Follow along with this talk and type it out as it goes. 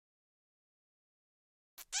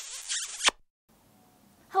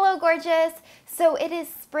Hello gorgeous! So it is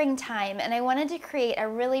springtime and I wanted to create a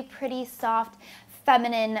really pretty soft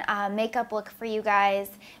feminine makeup look for you guys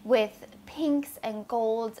with pinks and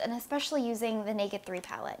golds, and especially using the Naked 3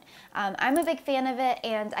 palette. I'm a big fan of it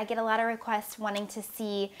and I get a lot of requests wanting to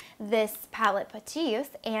see this palette put to use,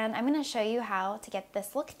 and I'm going to show you how to get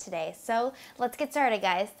this look today. So let's get started,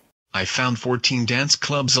 guys. I found 14 dance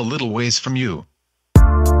clubs a little ways from you.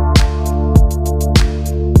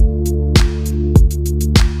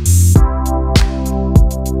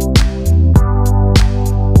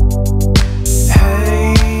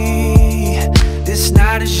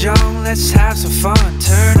 Young, let's have some fun.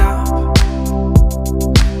 Turn up,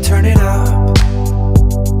 turn it up.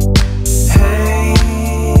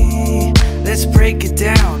 Hey, let's break it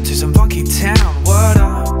down to some funky town. What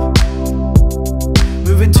up?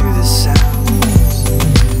 Moving to the sound.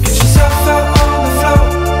 Get yourself out on the floor.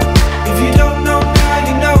 If you don't know now,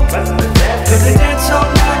 you know. Gonna dance all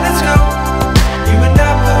night, let's go. You and I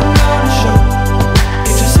putting on a show.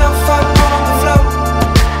 Get yourself out on the floor.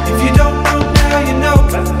 If you don't know now, you know.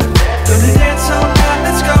 Gonna dance all night,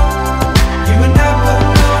 let's go. You and I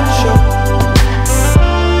putting on a show.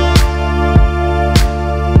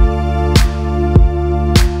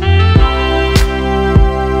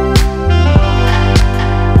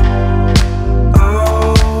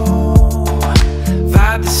 Oh,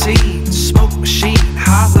 vibe the scene, smoke machine,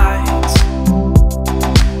 hot lights.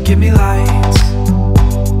 Give me lights.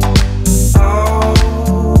 Oh,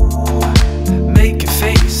 make your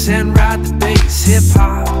face and ride the bass, hip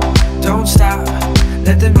hop. Don't stop,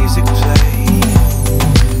 let the music play.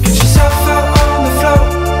 Get yourself out on the floor.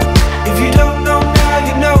 If you don't know now,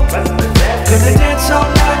 you know. Gonna dance all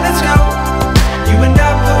night, let's go. You and I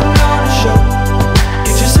putting on a show.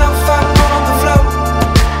 Get yourself out on the floor.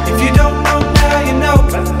 If you don't know now, you know.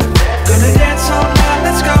 Gonna dance all night,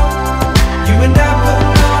 let's go. You and I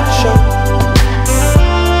putting on a show.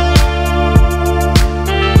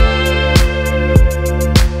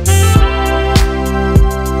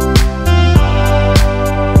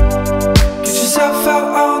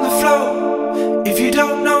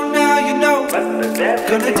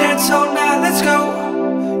 Gonna dance all night, let's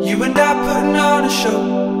go. You and I putting on a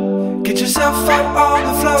show. Get yourself out on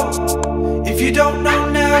the floor. If you don't know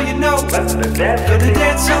now, you know. Gonna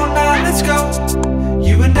dance all night, let's go.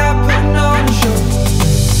 You and I putting on a show.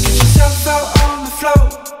 Get yourself out on the floor.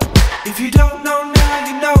 If you don't know now,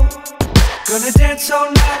 you know. Gonna dance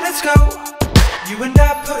all night, let's go. You and I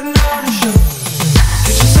putting on a show.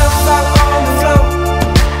 Get yourself out on the floor.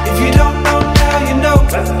 If you don't know now, you know.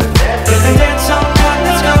 Gonna dance all night,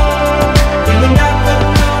 let's go. You and I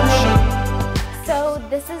putting on a show. So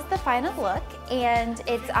this is the final look, and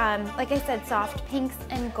it's like I said, soft pinks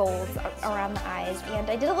and golds around the eyes, and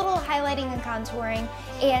I did a little highlighting and contouring.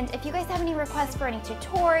 And if you guys have any requests for any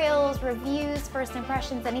tutorials, reviews, first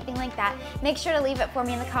impressions, anything like that, make sure to leave it for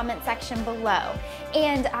me in the comment section below,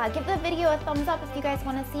 and give the video a thumbs up if you guys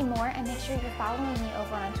want to see more, and make sure you're following me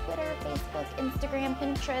over on Twitter, Facebook, Instagram,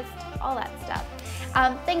 Pinterest, all that stuff.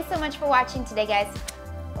 Thanks so much for watching today, guys.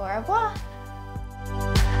 Au revoir.